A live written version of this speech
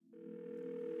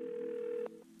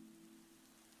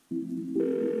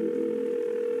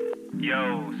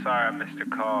Yo, sorry I missed your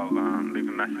call. Leave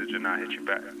a message and I'll hit you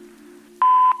back.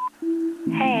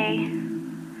 Hey,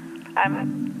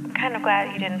 I'm kind of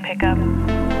glad you didn't pick up.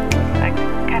 I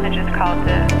kind of just called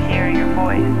to hear your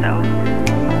voice, so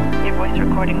your voice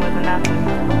recording was enough.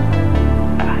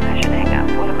 I should hang up.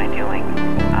 What am I doing?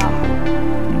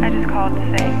 I just called to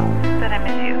say that I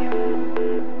miss you.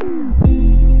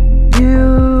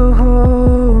 You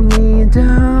hold me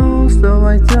down so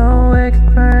I don't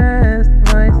express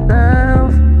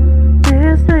myself.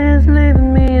 This is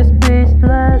leaving me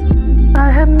speechless.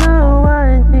 I have no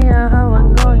idea how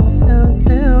I'm going to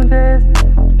do this.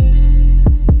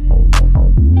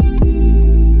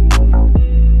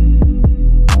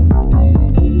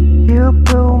 You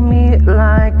pull me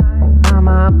like I'm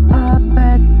a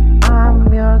puppet.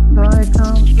 I'm your toy,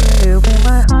 come play with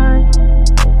my heart.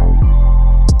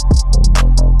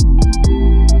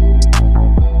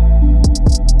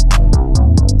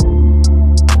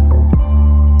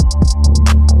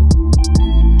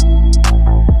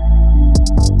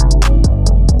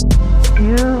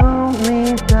 You hold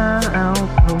me down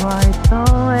so I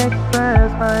don't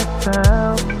express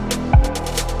myself.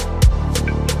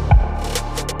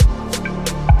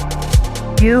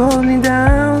 You hold me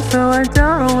down so I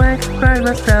don't express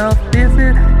myself. This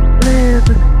is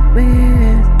living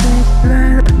with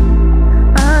speechless.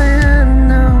 I have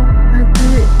no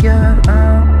idea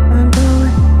how I'm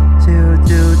going to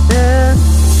do this.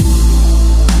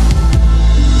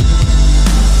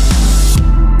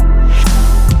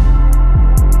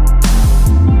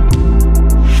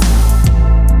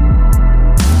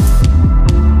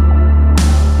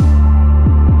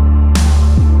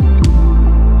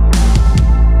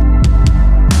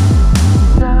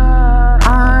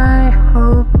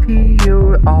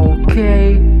 You're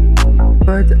okay,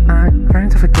 but I'm trying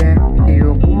to forget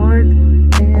you more than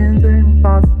the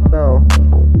impossible.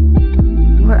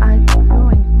 What are you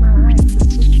doing to my life? This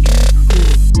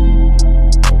is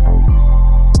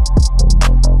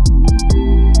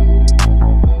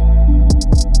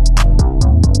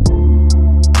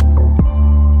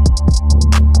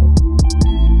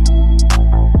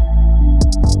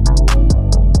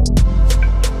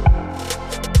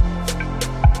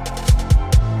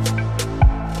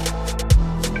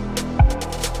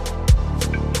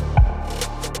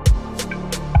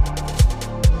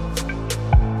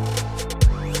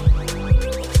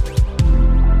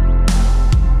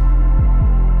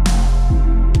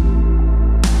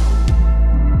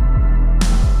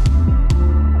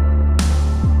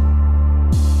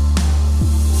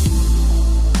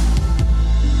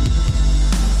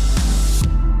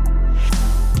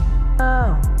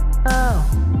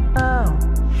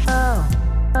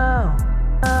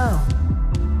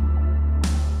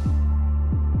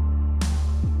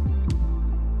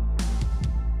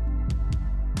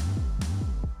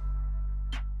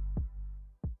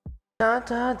da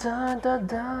da da da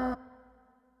da.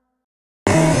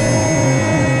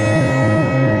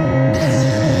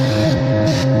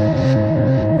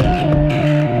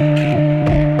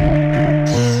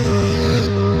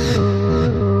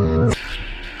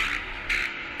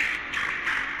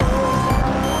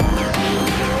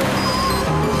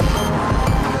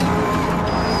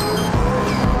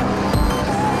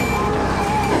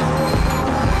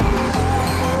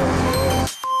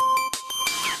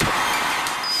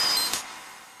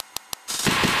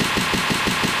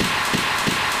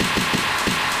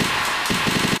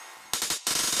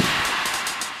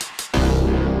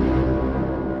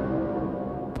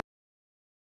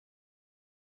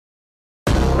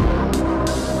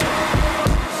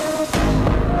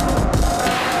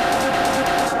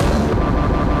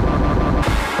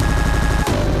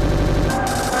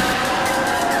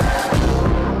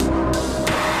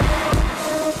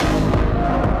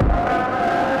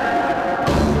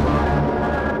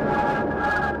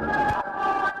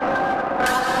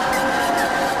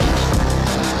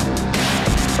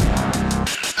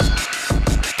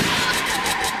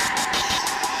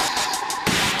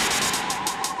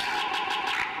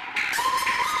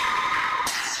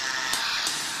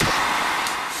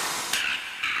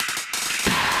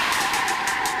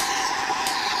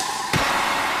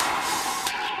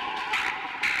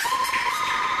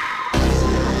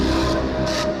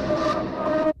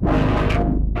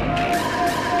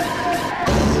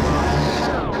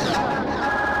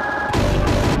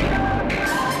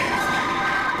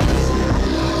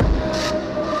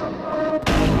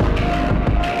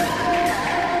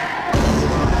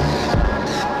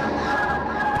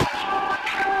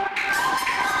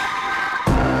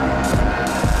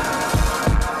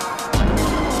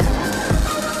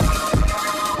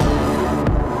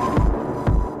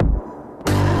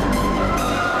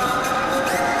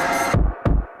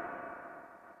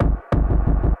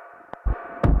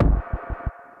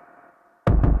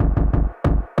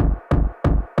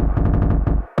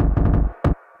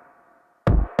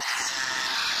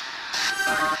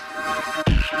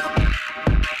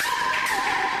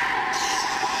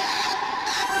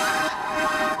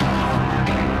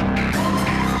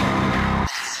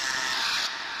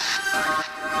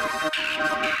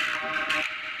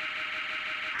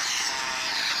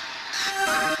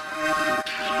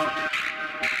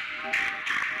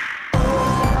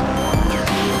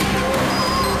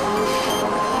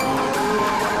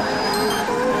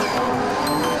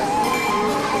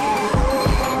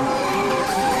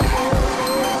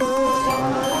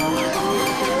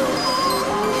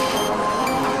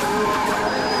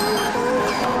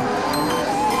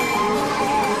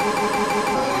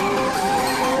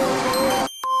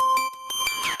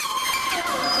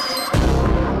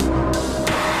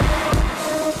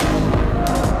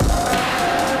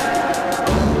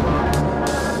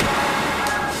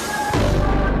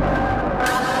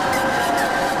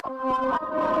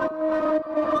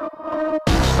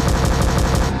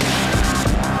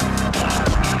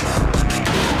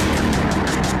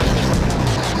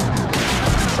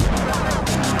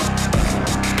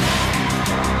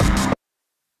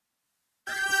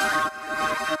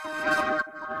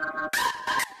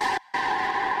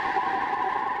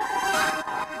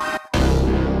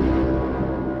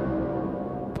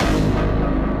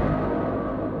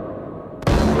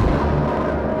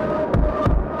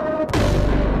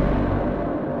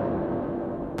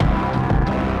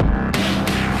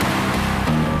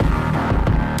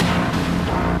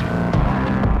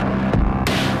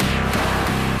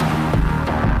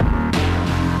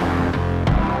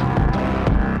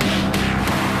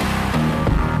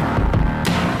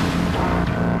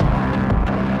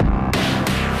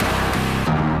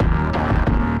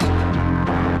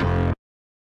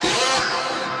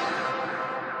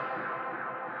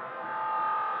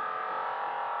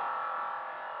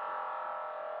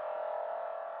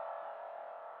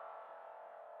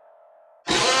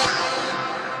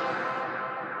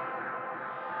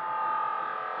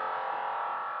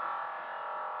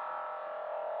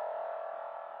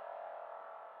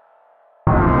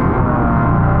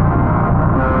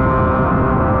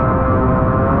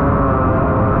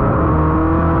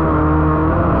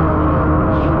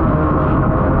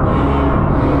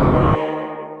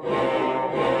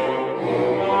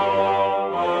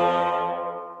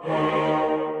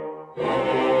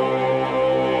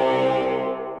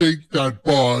 Shake that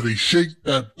body, shake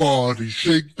that body,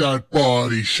 shake that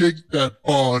body, shake that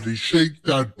body, shake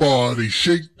that body,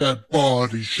 shake that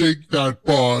body, shake that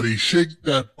body, shake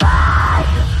that.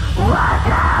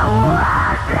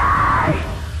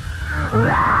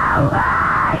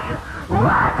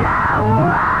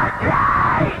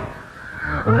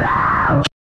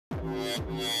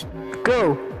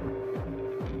 Go!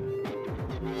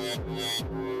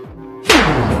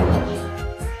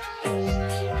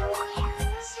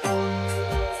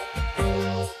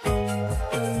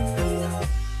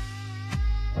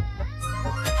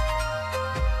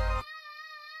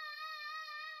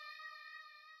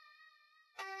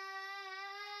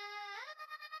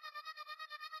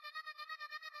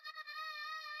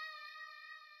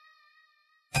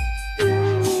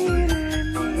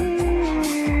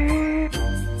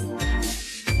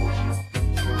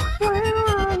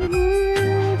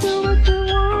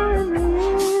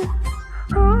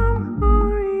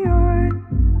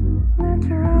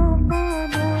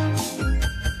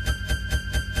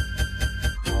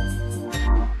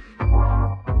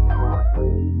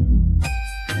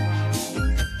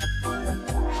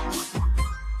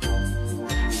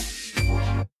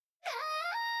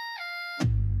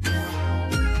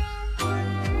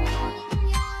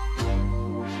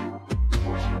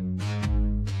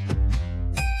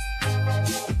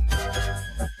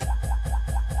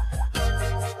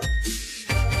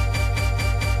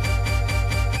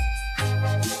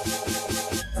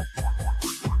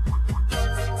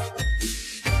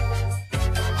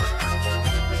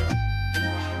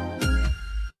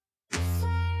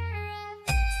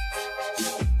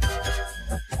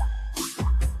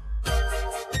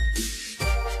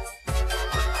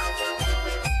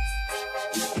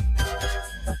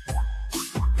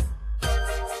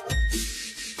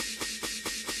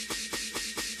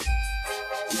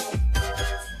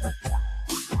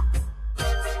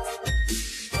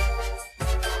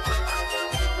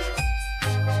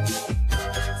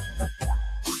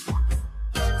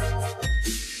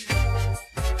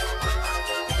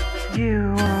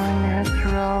 You are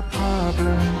natural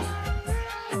problems.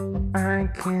 I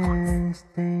can't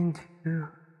stand you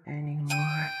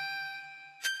anymore.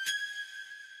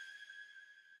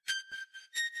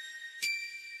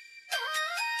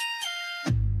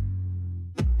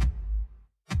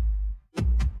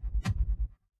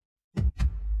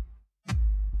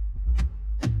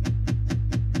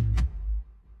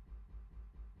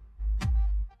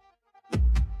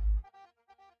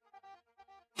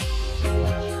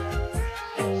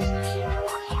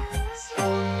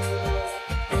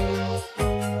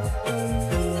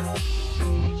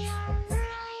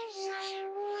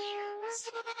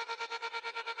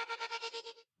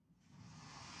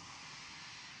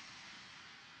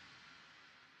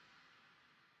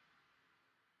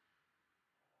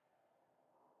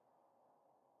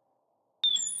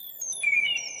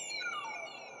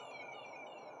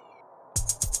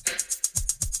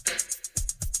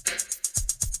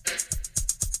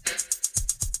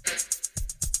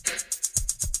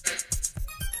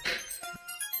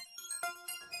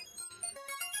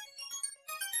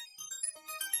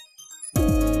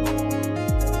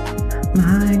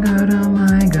 My God, I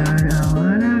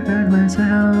wanna hurt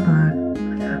myself, but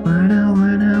what I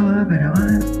wanna, but I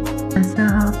want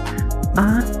myself. I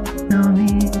know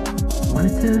me,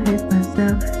 wanted to hate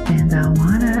myself, and I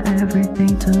wanted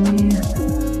everything to me.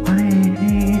 What I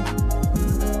hate.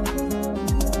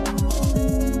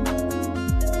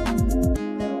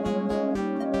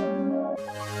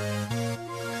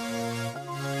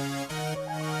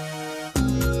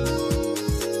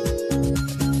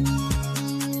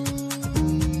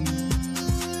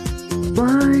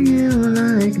 Why you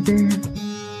like this?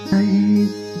 I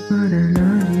hate, but I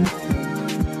love you.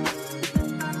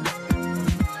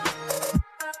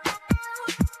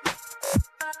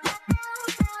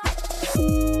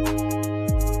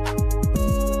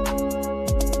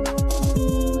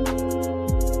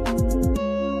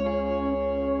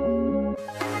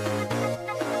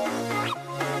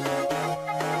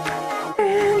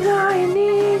 And I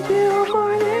need you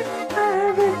more than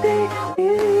everything.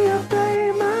 You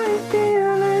play my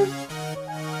feelings.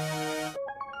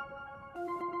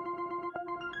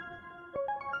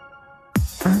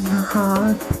 I'm not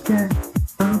hard, yeah,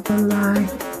 I'm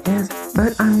polite, yes,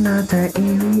 but I'm not that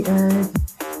idiot.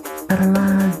 I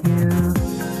love you.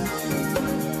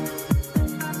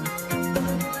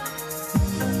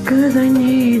 'Cause I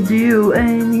need you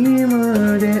any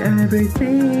more than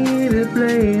everything to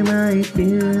play my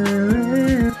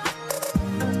feelings.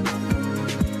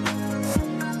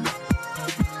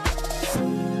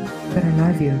 But I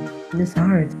love you, and it's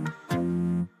hard.